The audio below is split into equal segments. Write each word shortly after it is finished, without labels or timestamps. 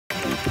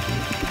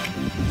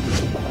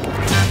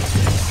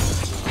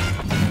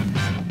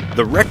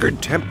The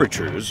record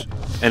temperatures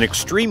and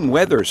extreme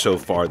weather so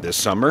far this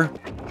summer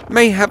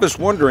may have us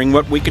wondering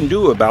what we can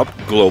do about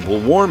global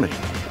warming.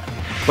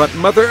 But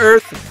Mother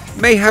Earth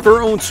may have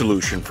her own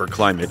solution for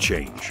climate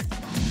change: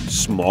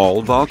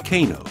 small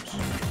volcanoes.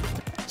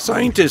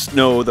 Scientists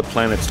know the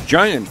planet's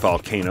giant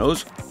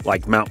volcanoes,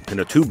 like Mount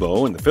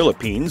Pinatubo in the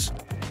Philippines,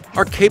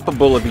 are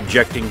capable of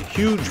ejecting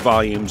huge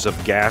volumes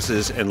of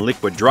gases and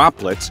liquid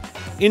droplets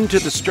into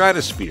the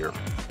stratosphere,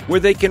 where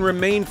they can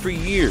remain for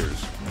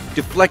years,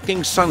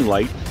 deflecting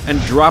sunlight and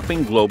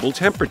dropping global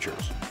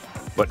temperatures.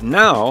 But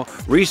now,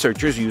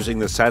 researchers using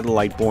the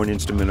satellite-bourn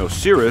instrument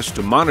OSIRIS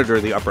to monitor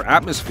the upper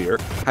atmosphere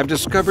have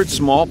discovered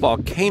small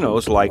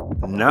volcanoes like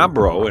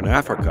Nabro in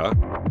Africa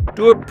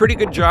do a pretty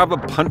good job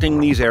of punting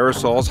these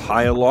aerosols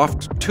high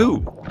aloft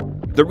too.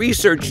 The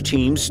research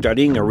team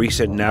studying a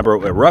recent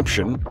Nabro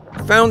eruption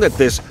found that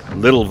this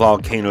Little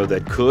Volcano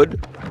That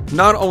Could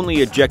not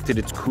only ejected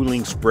its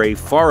cooling spray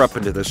far up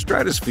into the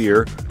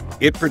stratosphere,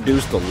 it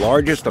produced the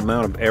largest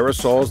amount of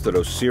aerosols that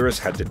OSIRIS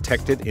had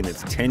detected in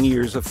its 10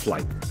 years of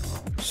flight.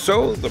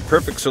 So, the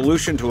perfect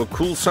solution to a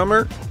cool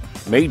summer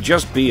may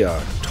just be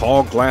a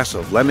tall glass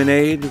of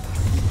lemonade,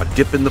 a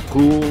dip in the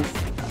pool,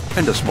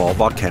 and a small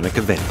volcanic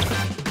event.